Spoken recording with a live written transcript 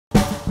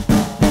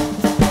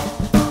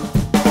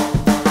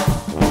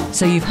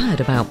So you've heard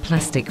about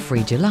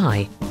Plastic-Free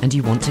July and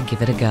you want to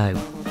give it a go.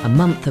 A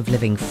month of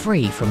living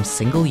free from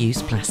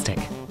single-use plastic.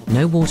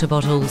 No water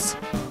bottles,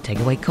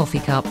 takeaway coffee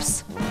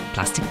cups,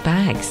 plastic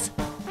bags,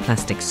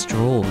 plastic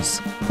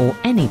straws, or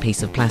any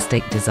piece of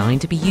plastic designed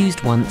to be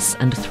used once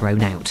and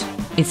thrown out.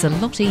 It's a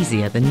lot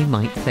easier than you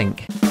might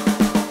think.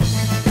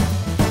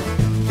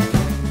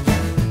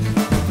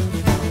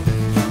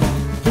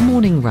 The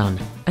morning run,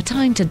 a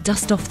time to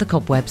dust off the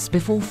cobwebs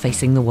before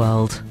facing the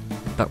world.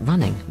 But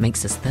running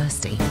makes us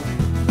thirsty.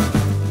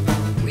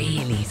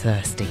 Really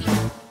thirsty.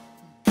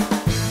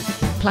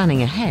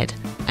 Planning ahead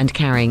and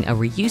carrying a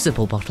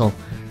reusable bottle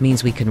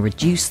means we can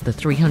reduce the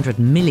 300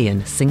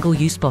 million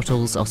single-use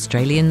bottles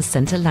Australians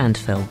send to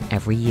landfill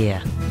every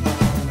year.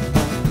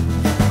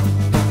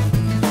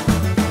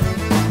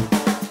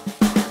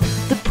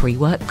 The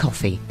pre-work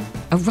coffee,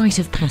 a rite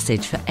of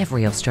passage for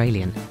every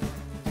Australian.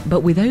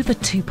 But with over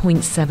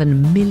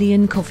 2.7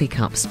 million coffee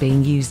cups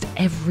being used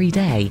every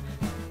day,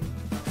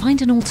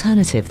 find an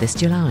alternative this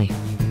July.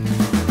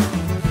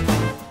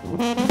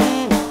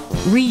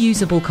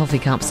 Reusable coffee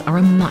cups are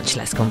a much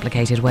less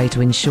complicated way to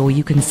ensure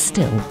you can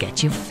still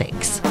get your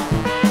fix.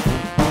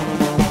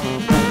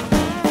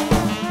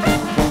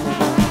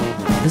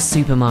 The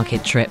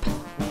supermarket trip.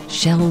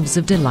 Shelves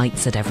of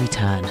delights at every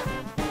turn.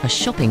 A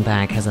shopping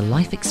bag has a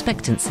life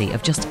expectancy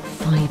of just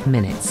 5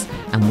 minutes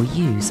and we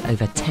use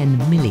over 10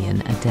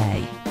 million a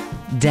day.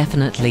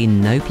 Definitely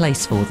no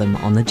place for them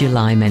on the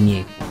July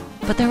menu.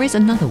 But there is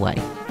another way.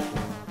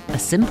 A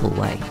simple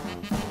way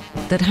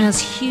that has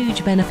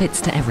huge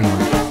benefits to everyone.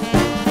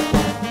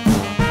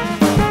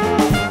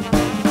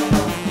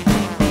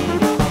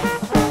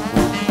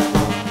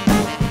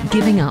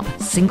 Giving up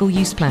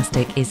single-use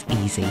plastic is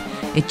easy.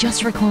 It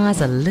just requires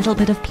a little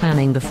bit of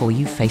planning before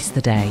you face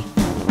the day.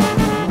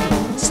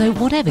 So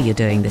whatever you're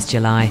doing this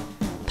July,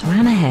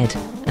 plan ahead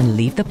and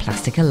leave the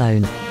plastic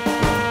alone.